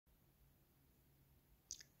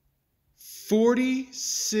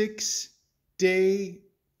46-day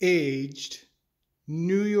aged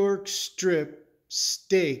New York strip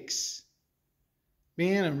steaks.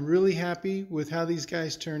 Man, I'm really happy with how these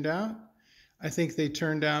guys turned out. I think they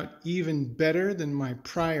turned out even better than my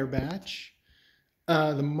prior batch.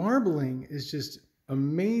 The marbling is just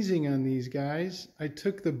amazing on these guys. I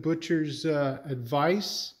took the butcher's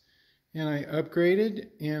advice and I upgraded,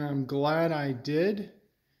 and I'm glad I did.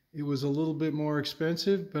 It was a little bit more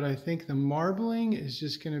expensive, but I think the marbling is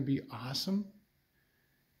just going to be awesome.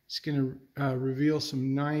 It's going to reveal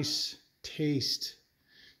some nice taste.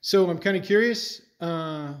 So I'm kind of curious.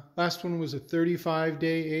 Last one was a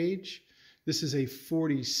 35-day age. This is a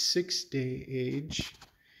 46-day age.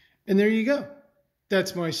 And there you go.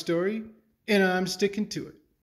 That's my story, and I'm sticking to it.